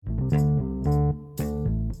This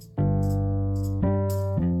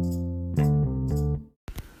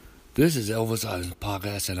is Elvis Iverson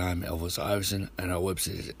Podcast, and I'm Elvis Iverson, and our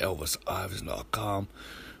website is elvisiverson.com.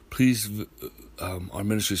 Please, our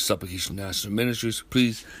ministry is Supplication National Ministries.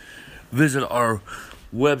 Please visit our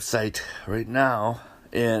website right now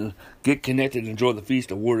and get connected and enjoy the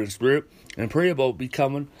Feast of Word and Spirit, and pray about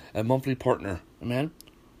becoming a monthly partner. Amen.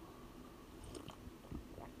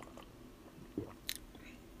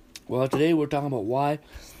 Well, today we're talking about why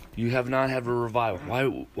you have not had a revival.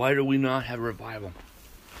 Why do we not have a revival?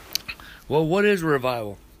 Well, what is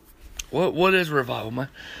revival? What is revival?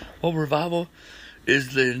 Well, revival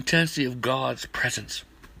is the intensity of God's presence.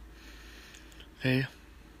 Okay?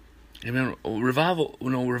 Amen. Revival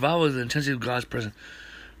is the intensity of God's presence.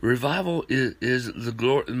 Revival is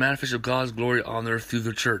the manifestation of God's glory on earth through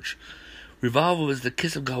the church. Revival is the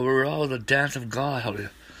kiss of God. Revival is the dance of God.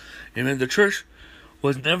 Hallelujah. Amen. The church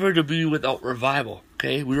was never to be without revival.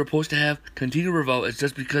 Okay? We were supposed to have continued revival. It's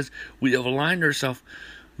just because we have aligned ourselves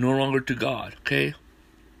no longer to God, okay?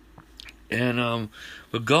 And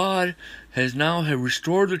but God has now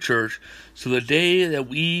restored the church so the day that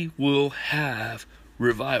we will have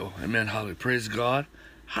revival. Amen. Hallelujah. Praise God.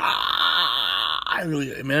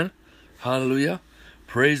 Hallelujah. Amen. Hallelujah.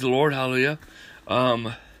 Praise the Lord. Hallelujah.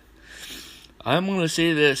 I'm going to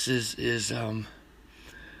say this is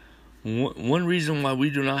one reason why we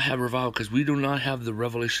do not have revival, because we do not have the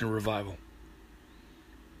revelation of revival.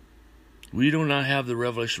 We do not have the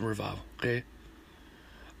revelation revival, okay?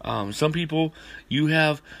 Some people, you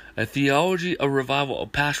have a theology of revival,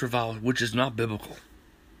 of past revival, which is not biblical,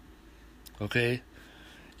 okay?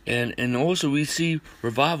 And also we see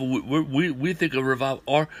revival, we think of revival,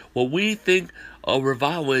 or what we think of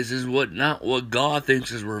revival is not what God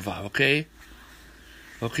thinks is revival, okay?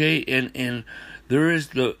 Okay, and there is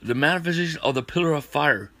the manifestation of the pillar of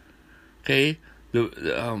fire, okay? The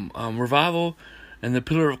revival and the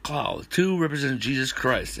pillar of cloud. Two represent Jesus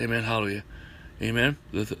Christ. Amen. Hallelujah. Amen.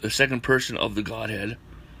 The second person of the Godhead.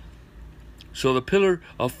 So the pillar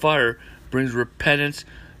of fire brings repentance,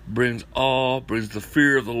 brings awe, brings the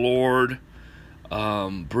fear of the Lord,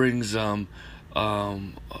 brings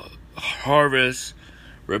harvest,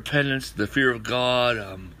 repentance, the fear of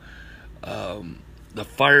God, the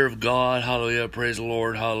fire of God. Hallelujah. Praise the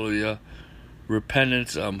Lord. Hallelujah.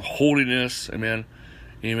 Repentance, holiness. Amen.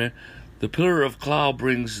 Amen. The pillar of cloud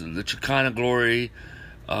brings the Shekinah glory,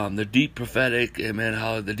 the deep prophetic, amen,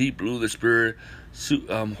 how the deep blue of the Spirit,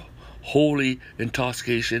 holy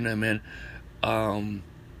intoxication, amen,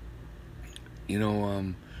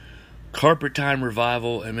 carpet time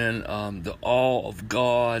revival, amen, the awe of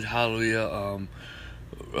God, hallelujah,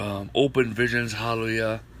 open visions,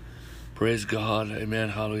 hallelujah, praise God, amen,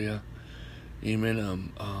 hallelujah,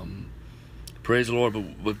 amen, praise the Lord,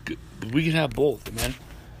 but we can have both, amen.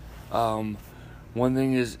 One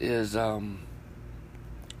thing is the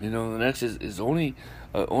next is only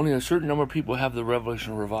a certain number of people have the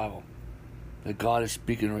revelation of revival that God is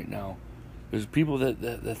speaking right now. There's people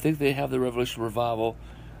that think they have the revelation of revival,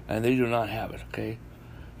 and they do not have it, okay?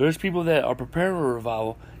 There's people that are preparing for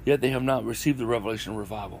revival, yet they have not received the revelation of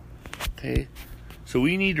revival, okay? So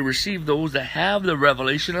we need to receive those that have the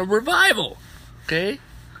revelation of revival, okay?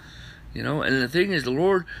 And the thing is, the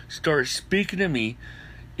Lord started speaking to me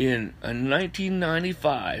in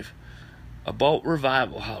 1995 about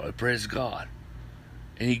revival. Hallelujah, praise God.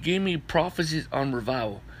 And He gave me prophecies on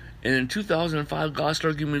revival. And in 2005, God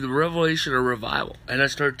started giving me the revelation of revival, and I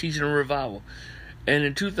started teaching on revival. And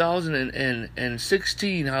in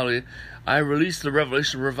 2016, hallelujah, I released the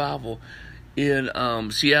revelation of revival in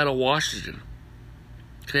Seattle, Washington.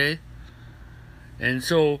 Okay, and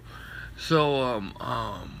so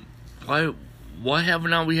why haven't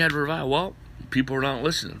now we had revival? Well, people are not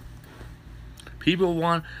listening. People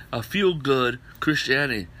want a feel-good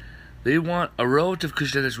Christianity. They want a relative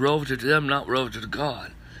Christianity that's relative to them, not relative to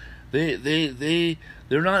God. They're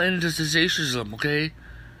not into sensationalism, okay?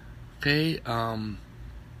 Okay, and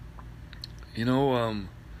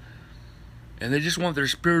they just want their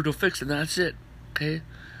spiritual fix, and that's it, okay?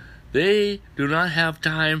 They do not have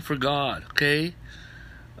time for God, okay?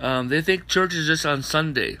 They think church is just on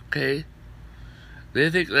Sunday, okay? They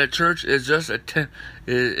think that church is just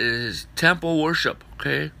is temple worship,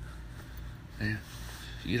 okay? And,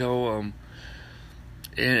 it's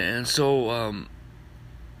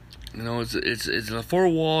the four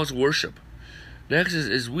walls worship. Next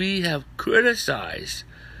is we have criticized.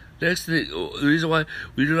 Next, the reason why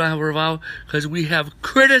we do not have a revival, because we have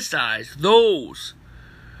criticized those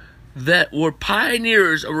that were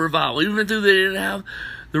pioneers of revival. Even though they didn't have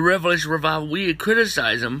the revelation of revival, we had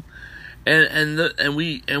criticized them, and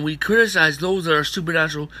we criticize those that are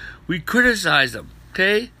supernatural. We criticize them,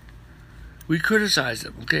 okay? We criticize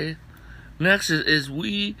them, okay? Next is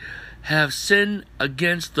we have sinned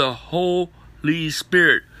against the Holy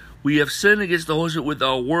Spirit. We have sinned against the Holy Spirit with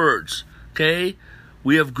our words, okay?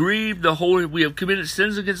 We have grieved the Holy. We have committed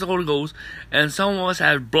sins against the Holy Ghost, and some of us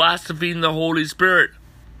have blasphemed the Holy Spirit.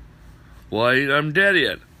 Why I'm dead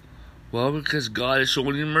yet? Well, because God is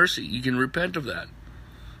showing you mercy. You can repent of that.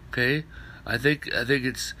 Okay, I think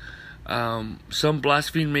it's some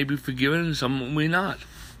blasphemy may be forgiven, and some may not.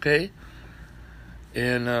 Okay,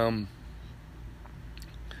 and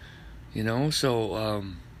so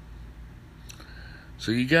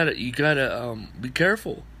you gotta be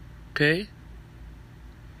careful. Okay.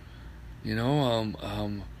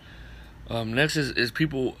 Next is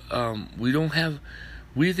people.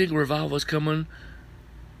 We think revival is coming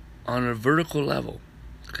on a vertical level.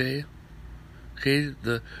 Okay.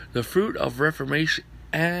 The fruit of Reformation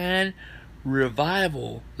and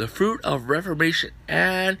revival. The fruit of Reformation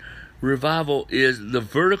and revival is the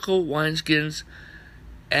vertical wineskins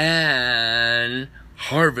and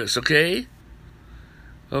harvest. Okay.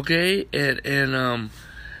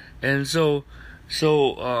 And so.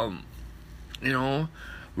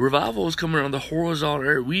 Revival is coming on the horizontal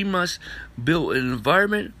area. We must build an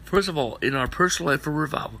environment, first of all, in our personal life for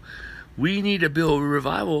revival. We need to build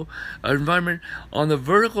an environment on the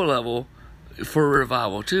vertical level for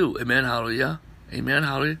revival too. Amen, hallelujah. Amen,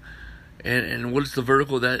 hallelujah. And what is the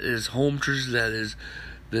vertical? That is home churches. That is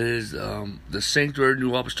the Sanctuary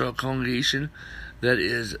New Apostolic Congregation. That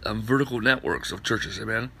is vertical networks of churches.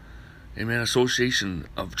 Amen. Amen. Association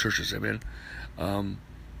of churches. Amen.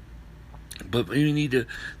 But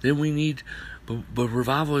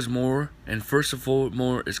revival is more, and first of all,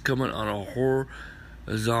 more is coming on a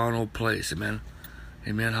horizontal place. Amen.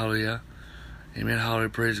 Amen. Hallelujah. Amen. Hallelujah.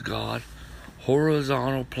 Praise God.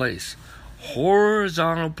 Horizontal place.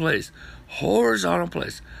 Horizontal place. Horizontal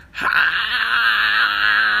place.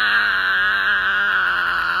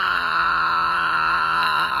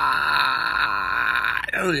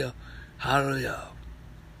 Hallelujah. Hallelujah.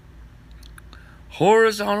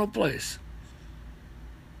 Horizontal place.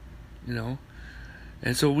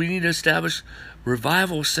 And so we need to establish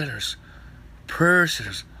revival centers, prayer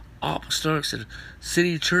centers, apostolic centers,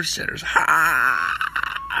 city church centers.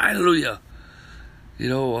 Hallelujah.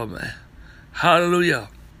 Hallelujah.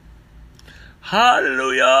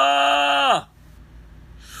 Hallelujah.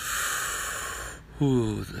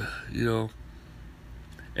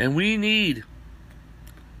 And we need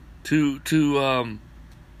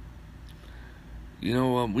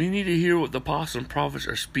we need to hear what the apostles and prophets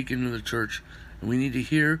are speaking to the church. And we need to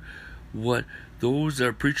hear what those that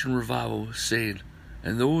are preaching revival are saying.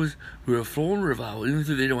 And those who are flowing revival, even if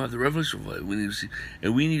they don't have the revelation of revival, we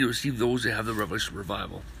need to receive those that have the revelation of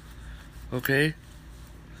revival. Okay?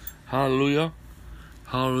 Hallelujah.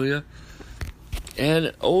 Hallelujah.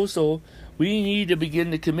 And also, we need to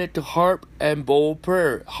begin to commit to harp and bowl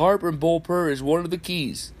prayer. Harp and bowl prayer is one of the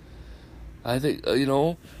keys. I think,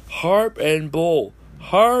 harp and bowl.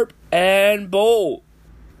 Harp and bowl.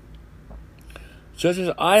 Such as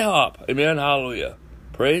IHOP. Amen. Hallelujah.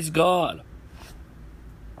 Praise God.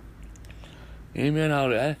 Amen.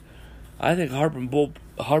 Hallelujah. I think harp and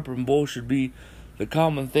bowl should be the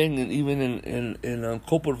common thing, and even in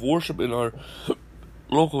corporate worship in our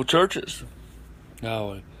local churches.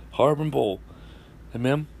 Hallelujah. Harp and bowl.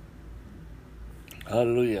 Amen.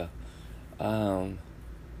 Hallelujah.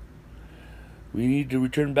 We need to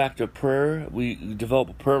return back to prayer. We develop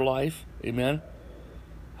a prayer life. Amen.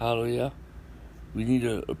 Hallelujah. We need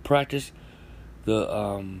to practice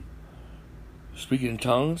the speaking in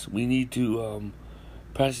tongues. We need to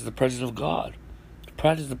practice the presence of God.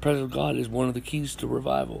 Practice the presence of God is one of the keys to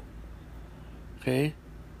revival. Okay.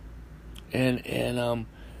 And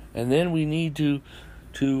then we need to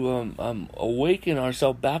awaken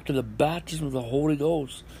ourselves back to the baptism of the Holy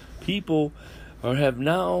Ghost. People have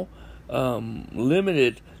now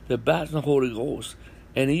limited the baptism of the Holy Ghost,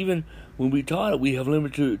 and even when we taught it, we have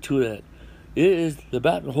limited to it. It is the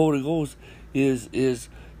baptism of the Holy Ghost is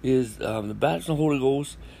the baptism of the Holy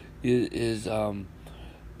Ghost is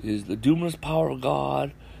the dunamis power of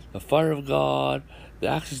God, the fire of God, the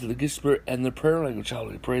access to the gift spirit, and the prayer language.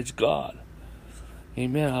 Hallelujah. Praise God.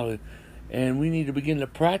 Amen. Hallelujah. And we need to begin to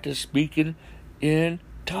practice speaking in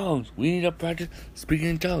tongues. We need to practice speaking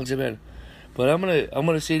in tongues. Amen. But I'm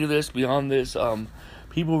gonna say to this, beyond this,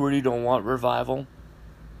 people really don't want revival.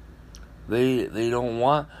 They don't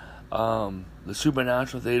want the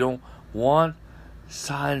supernatural. They don't want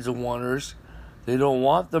signs and wonders. They don't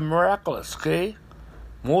want the miraculous. Okay,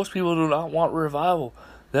 most people do not want revival.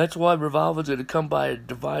 That's why revival is going to come by a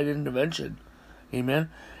divine intervention. Amen.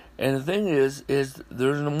 And the thing is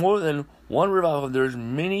there's more than one revival. There's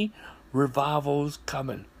many revivals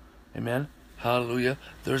coming. Amen. Hallelujah.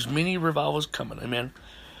 There's many revivals coming. Amen.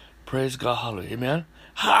 Praise God. Hallelujah. Amen.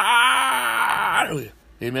 Hallelujah.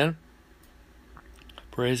 Amen.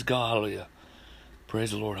 Praise God. Hallelujah.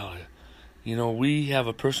 Praise the Lord. Hallelujah. You know, we have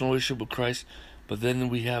a personal relationship with Christ, but then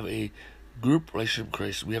we have a group relationship with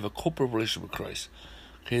Christ. We have a corporate relationship with Christ.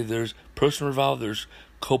 Okay, there's personal revival, there's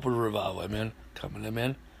corporate revival. Amen. Coming.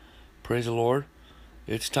 Amen. Praise the Lord.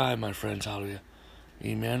 It's time, my friends. Hallelujah.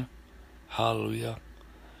 Amen. Hallelujah.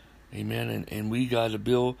 Amen. And we got to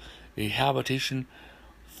build a habitation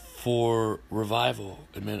for revival.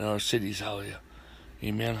 Amen. In our cities. Hallelujah.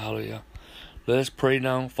 Amen. Hallelujah. Let us pray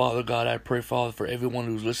now. Father God, I pray, Father, for everyone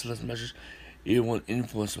who's listening to this message, everyone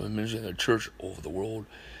influenced by ministry in the church over the world.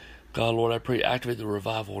 God, Lord, I pray, activate the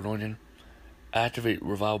revival anointing. Activate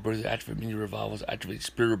revival breakthrough, activate many revivals, activate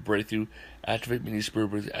spirit breakthrough, activate many spirit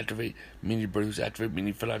breakthroughs, activate many breakthroughs, activate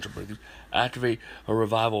many financial breakthroughs, activate a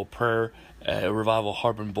revival prayer, a revival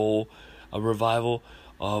harp and bowl, a revival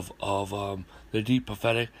of the deep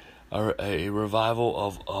prophetic, a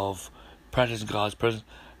revival of practicing God's presence,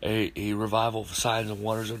 a revival of signs and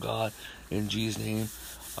wonders of God in Jesus' name.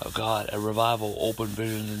 God, a revival, open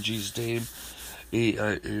visions in Jesus' name. A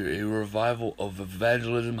revival of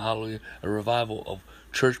evangelism, hallelujah, a revival of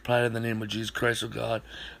church planting in the name of Jesus Christ, oh God.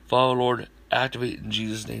 Father, Lord, activate in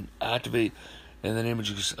Jesus' name, activate in the name of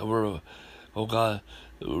Jesus, oh God,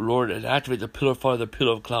 Lord, and activate the pillar of fire, the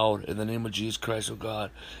pillar of cloud in the name of Jesus Christ, oh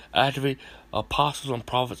God. Activate apostles and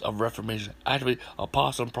prophets of reformation, activate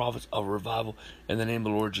apostles and prophets of revival in the name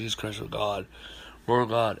of the Lord Jesus Christ, oh God. Lord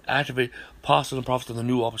God, activate apostles and prophets of the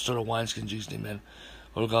new apostolic wineskin in Jesus' name, amen.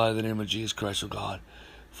 Lord God, in the name of Jesus Christ, oh God.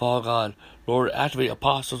 Father God, Lord, activate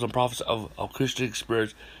apostles and prophets of Christian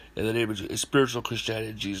spirits in the name of Jesus, spiritual Christianity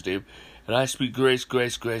in Jesus' name. And I speak grace,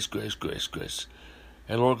 grace, grace, grace, grace, grace.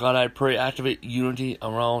 And Lord God, I pray, activate unity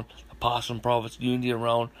around apostles and prophets, unity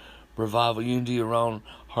around revival, unity around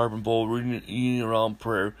harp and bowl, unity around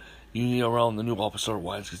prayer, unity around the new apostolic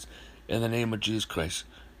wineskins in the name of Jesus Christ.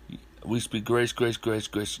 We speak grace, grace, grace,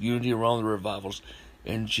 grace, unity around the revivals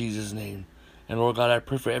in Jesus' name. And Lord God, I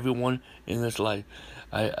pray for everyone in this life.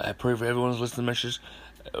 I pray for everyone who's listening to the message.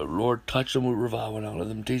 Lord, touch them with revival now. Let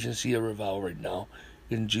them taste and see a revival right now.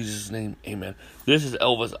 In Jesus' name, amen. This is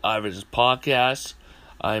Elvis Iverson's podcast.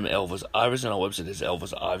 I'm Elvis Iverson. Our website is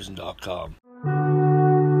elvisiverson.com.